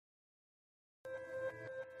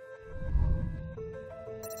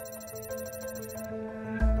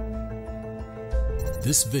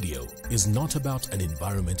This video is not about an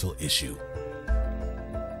environmental issue.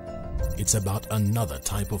 It's about another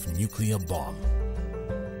type of nuclear bomb.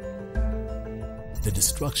 The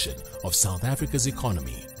destruction of South Africa's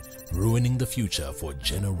economy, ruining the future for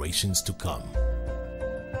generations to come.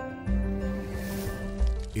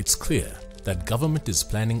 It's clear that government is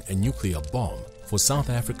planning a nuclear bomb for South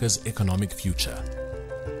Africa's economic future.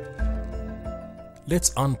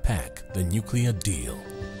 Let's unpack the nuclear deal.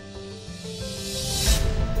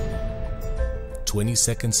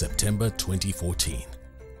 22nd September 2014.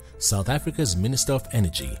 South Africa's Minister of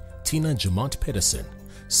Energy, Tina Joemat-Pettersson,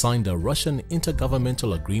 signed a Russian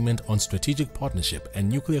intergovernmental agreement on strategic partnership and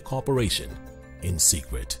nuclear cooperation in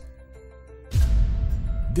secret.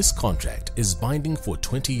 This contract is binding for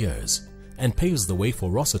 20 years and paves the way for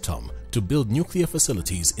Rosatom to build nuclear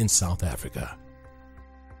facilities in South Africa.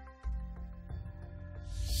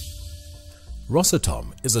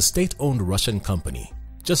 Rosatom is a state-owned Russian company,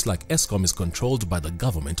 just like Eskom is controlled by the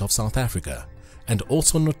government of South Africa, and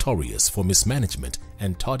also notorious for mismanagement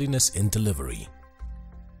and tardiness in delivery.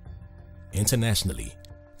 Internationally,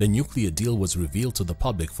 the nuclear deal was revealed to the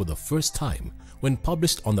public for the first time when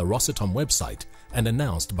published on the Rosatom website and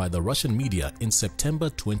announced by the Russian media in September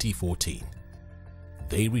 2014.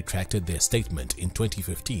 They retracted their statement in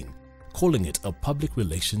 2015, calling it a public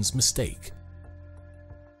relations mistake.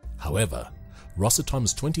 However,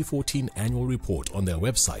 Rosatom's 2014 annual report on their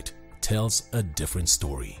website tells a different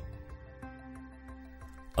story.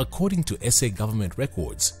 According to SA government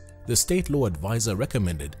records, the state law advisor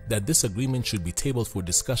recommended that this agreement should be tabled for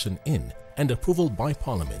discussion in and approval by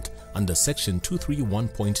Parliament under Section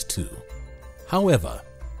 231.2. However,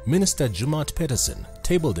 Minister Joemat-Pettersson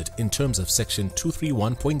tabled it in terms of Section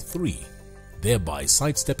 231.3, thereby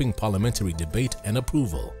sidestepping parliamentary debate and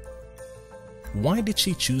approval. Why did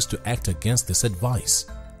she choose to act against this advice?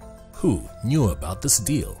 Who knew about this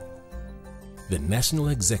deal? The National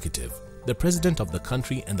Executive, the President of the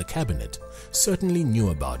country and the Cabinet certainly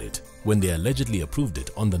knew about it when they allegedly approved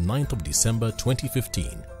it on the 9th of December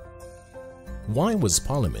 2015. Why was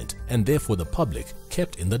Parliament and therefore the public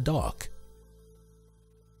kept in the dark?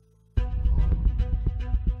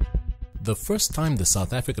 The first time the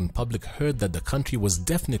South African public heard that the country was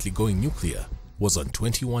definitely going nuclear was on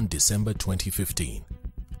 21 December 2015.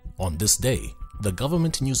 On this day, the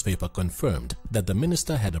government newspaper confirmed that the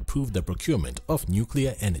minister had approved the procurement of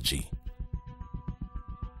nuclear energy.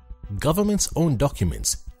 Government's own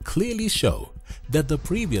documents clearly show that the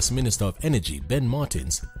previous Minister of Energy, Ben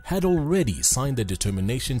Martins, had already signed the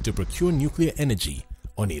determination to procure nuclear energy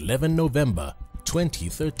on 11 November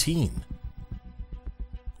 2013.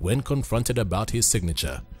 When confronted about his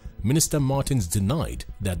signature, Minister Martins denied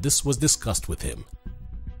that this was discussed with him.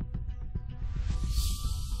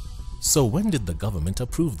 So when did the government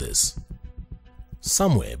approve this?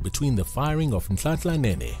 Somewhere between the firing of Nhlanhla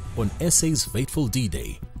Nene on SA's fateful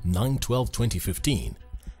D-Day, 9/12/2015,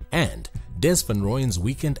 and Des Van Rooyen's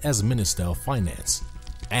weekend as Minister of Finance,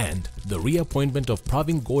 and the reappointment of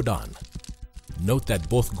Pravin Gordhan. Note that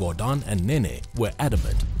both Gordhan and Nene were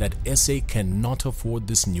adamant that SA cannot afford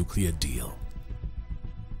this nuclear deal.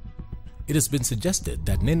 It has been suggested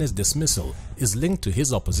that Nene's dismissal is linked to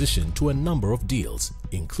his opposition to a number of deals,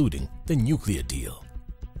 including the nuclear deal.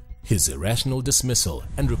 His irrational dismissal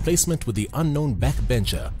and replacement with the unknown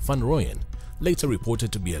backbencher Van Rooyen, later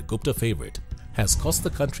reported to be a Gupta favorite, has cost the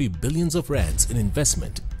country billions of rands in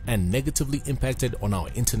investment and negatively impacted on our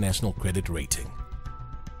international credit rating.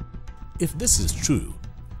 If this is true,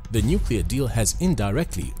 the nuclear deal has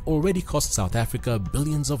indirectly already cost South Africa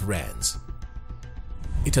billions of rands.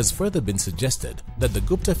 It has further been suggested that the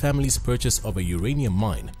Gupta family's purchase of a uranium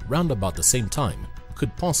mine round about the same time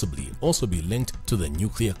could possibly also be linked to the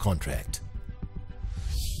nuclear contract.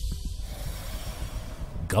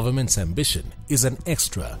 Government's ambition is an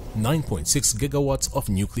extra 9.6 gigawatts of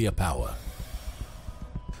nuclear power.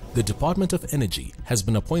 The Department of Energy has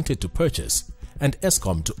been appointed to purchase and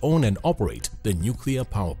Eskom to own and operate the nuclear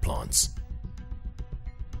power plants.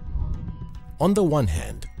 On the one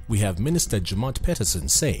hand, we have Minister Joemat-Pettersson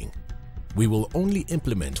saying, "We will only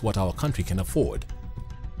implement what our country can afford.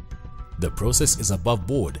 The process is above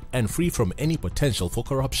board and free from any potential for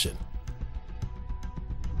corruption.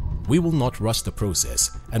 We will not rush the process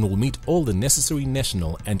and will meet all the necessary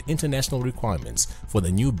national and international requirements for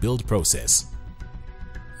the new build process."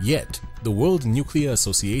 Yet, the World Nuclear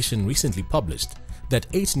Association recently published that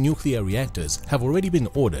 8 nuclear reactors have already been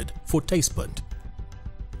ordered for Tuispunt,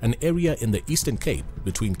 an area in the Eastern Cape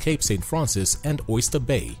between Cape St. Francis and Oyster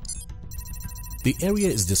Bay. The area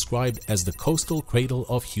is described as the coastal cradle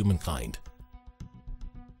of humankind.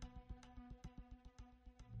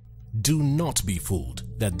 Do not be fooled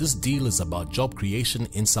that this deal is about job creation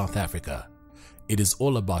in South Africa. It is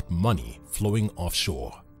all about money flowing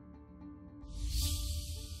offshore.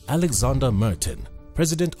 Alexander Merton,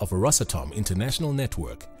 president of Rosatom International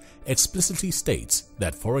Network, explicitly states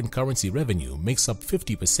that foreign currency revenue makes up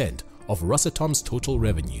 50% of Rosatom's total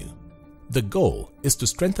revenue. The goal is to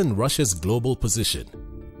strengthen Russia's global position.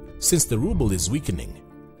 Since the ruble is weakening,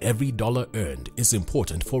 every dollar earned is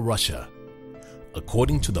important for Russia.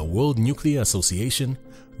 According to the World Nuclear Association,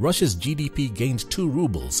 Russia's GDP gained 2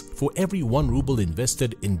 rubles for every 1 ruble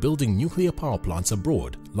invested in building nuclear power plants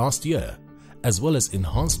abroad last year, as well as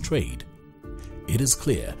enhanced trade. It is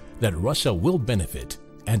clear that Russia will benefit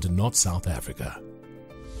and not South Africa.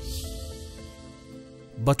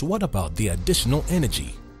 But what about the additional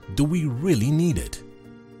energy? Do we really need it?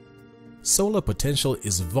 Solar potential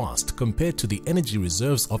is vast compared to the energy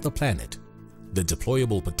reserves of the planet. The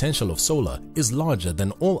deployable potential of solar is larger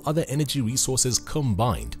than all other energy resources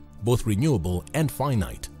combined, both renewable and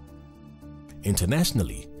finite.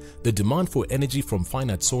 Internationally, the demand for energy from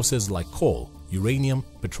finite sources like coal, uranium,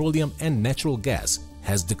 petroleum, and natural gas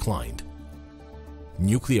has declined.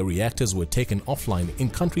 Nuclear reactors were taken offline in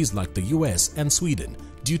countries like the US and Sweden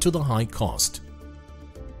due to the high cost.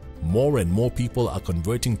 More and more people are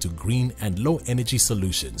converting to green and low energy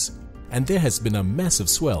solutions, and there has been a massive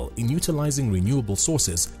swell in utilizing renewable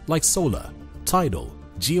sources like solar, tidal,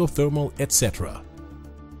 geothermal, etc.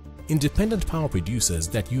 Independent power producers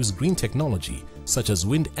that use green technology such as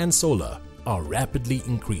wind and solar are rapidly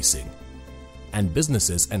increasing, and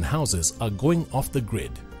businesses and houses are going off the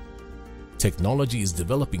grid. Technology is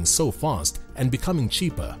developing so fast and becoming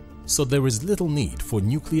cheaper, so there is little need for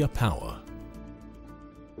nuclear power.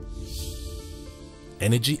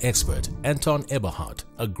 Energy expert Anton Eberhard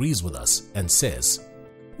agrees with us and says,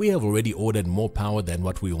 "We have already ordered more power than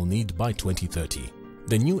what we will need by 2030.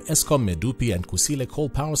 The new Eskom Medupi and Kusile coal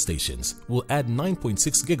power stations will add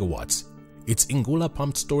 9.6 gigawatts. Its Ingula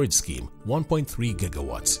pumped storage scheme 1.3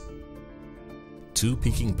 gigawatts. 2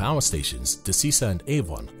 peaking power stations, Desisa and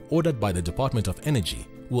Avon, ordered by the Department of Energy,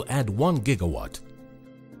 will add 1 gigawatt.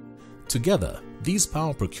 Together, these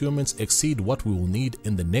power procurements exceed what we will need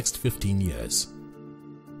in the next 15 years.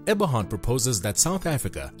 Eberhard proposes that South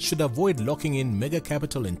Africa should avoid locking in mega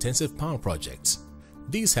capital-intensive power projects.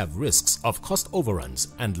 These have risks of cost overruns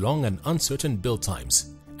and long and uncertain build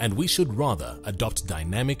times, and we should rather adopt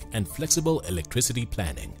dynamic and flexible electricity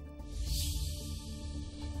planning.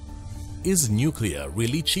 Is nuclear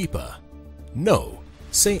really cheaper? No,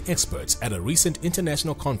 say experts at a recent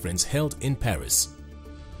international conference held in Paris.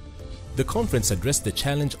 The conference addressed the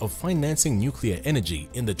challenge of financing nuclear energy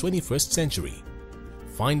in the 21st century.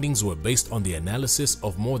 Findings were based on the analysis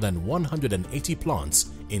of more than 180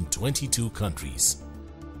 plants in 22 countries.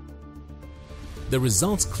 The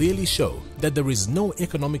results clearly show that there is no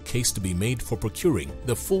economic case to be made for procuring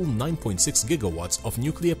the full 9.6 gigawatts of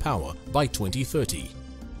nuclear power by 2030.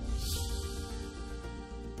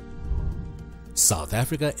 South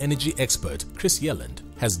Africa energy expert Chris Yelland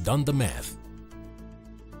has done the math.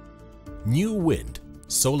 New wind,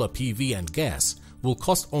 solar PV and gas will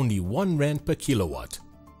cost only 1 rand per kilowatt.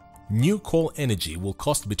 New coal energy will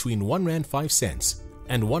cost between 1 rand 5 cents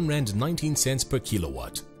and 1 rand 19 cents per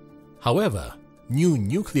kilowatt. However, new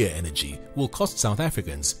nuclear energy will cost South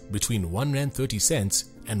Africans between 1 rand 30 cents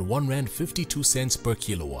and 1 rand 52 cents per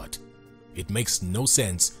kilowatt. It makes no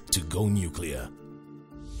sense to go nuclear.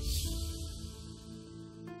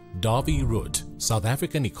 Davy Root, South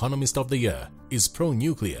African Economist of the Year, is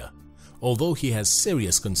pro-nuclear, although he has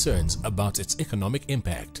serious concerns about its economic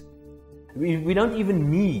impact. We don't even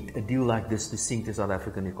need a deal like this to sink the South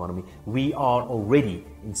African economy. We are already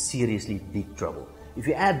in seriously big trouble. If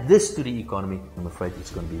you add this to the economy, I'm afraid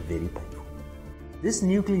it's going to be very painful. This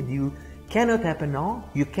nuclear deal cannot happen now.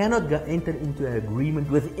 You cannot enter into an agreement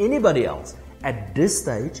with anybody else at this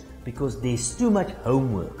stage because there's too much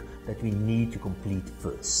homework that we need to complete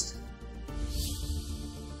first.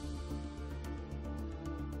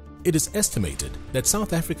 It is estimated that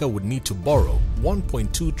South Africa would need to borrow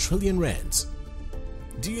 1.2 trillion rands.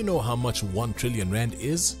 Do you know how much 1 trillion rand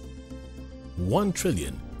is? 1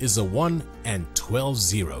 trillion is a 1 and 12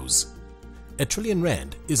 zeros. A trillion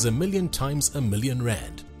rand is a million times a million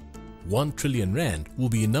rand. 1 trillion rand will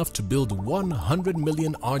be enough to build 100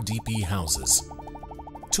 million RDP houses.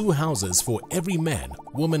 2 houses for every man,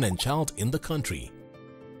 woman and child in the country.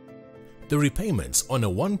 The repayments on a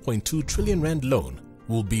 1.2 trillion rand loan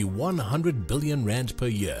will be 100 billion rand per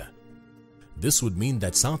year. This would mean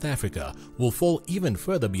that South Africa will fall even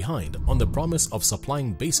further behind on the promise of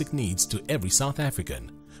supplying basic needs to every South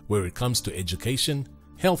African, where it comes to education,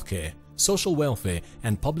 healthcare, social welfare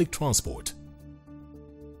and public transport.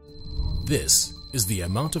 This is the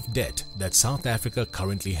amount of debt that South Africa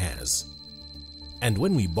currently has. And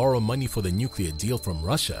when we borrow money for the nuclear deal from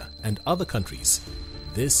Russia and other countries,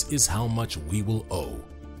 this is how much we will owe.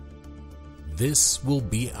 This will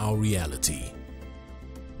be our reality.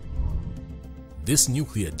 This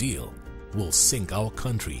nuclear deal will sink our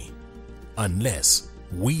country unless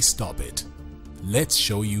we stop it. Let's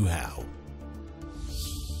show you how.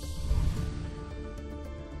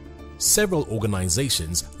 Several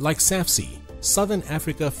organizations like SAFC, Southern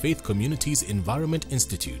Africa Faith Communities Environment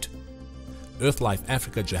Institute, Earthlife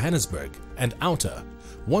Africa Johannesburg, and OUTA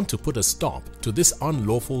want to put a stop to this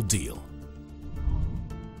unlawful deal.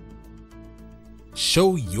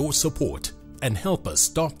 Show your support and help us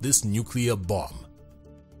stop this nuclear bomb.